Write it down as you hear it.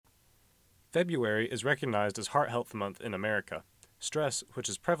February is recognized as Heart Health Month in America. Stress, which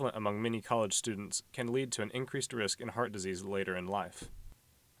is prevalent among many college students, can lead to an increased risk in heart disease later in life.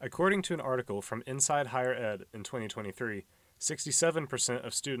 According to an article from Inside Higher Ed in 2023, 67%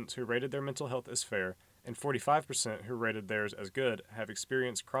 of students who rated their mental health as fair and 45% who rated theirs as good have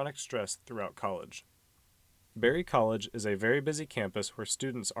experienced chronic stress throughout college. Berry College is a very busy campus where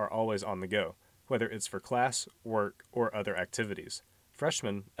students are always on the go, whether it's for class, work, or other activities.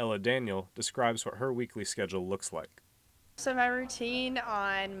 Freshman Ella Daniel describes what her weekly schedule looks like. So my routine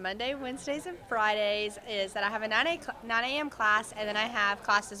on Monday, Wednesdays, and Fridays is that I have a 9 a.m. class, and then I have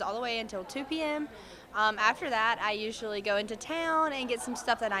classes all the way until 2 p.m. After that, I usually go into town and get some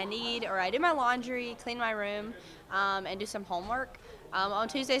stuff that I need, or I do my laundry, clean my room, and do some homework. On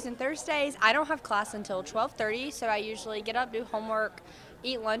Tuesdays and Thursdays, I don't have class until 12:30, so I usually get up, do homework,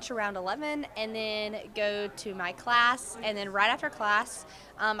 eat lunch around 11, and then go to my class. And then right after class,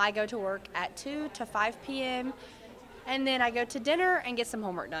 I go to work at 2 to 5 p.m. And then I go to dinner and get some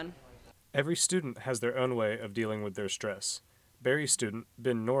homework done. Every student has their own way of dealing with their stress. Berry student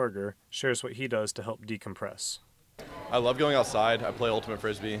Ben Noriger shares what he does to help decompress. I love going outside. I play ultimate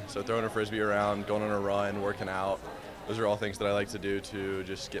frisbee, so throwing a frisbee around, going on a run, working out. Those are all things that I like to do to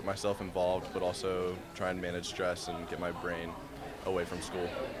just get myself involved, but also try and manage stress and get my brain away from school.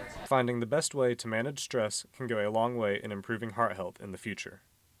 Finding the best way to manage stress can go a long way in improving heart health in the future.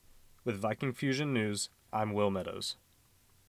 With Viking Fusion News, I'm Will Meadows.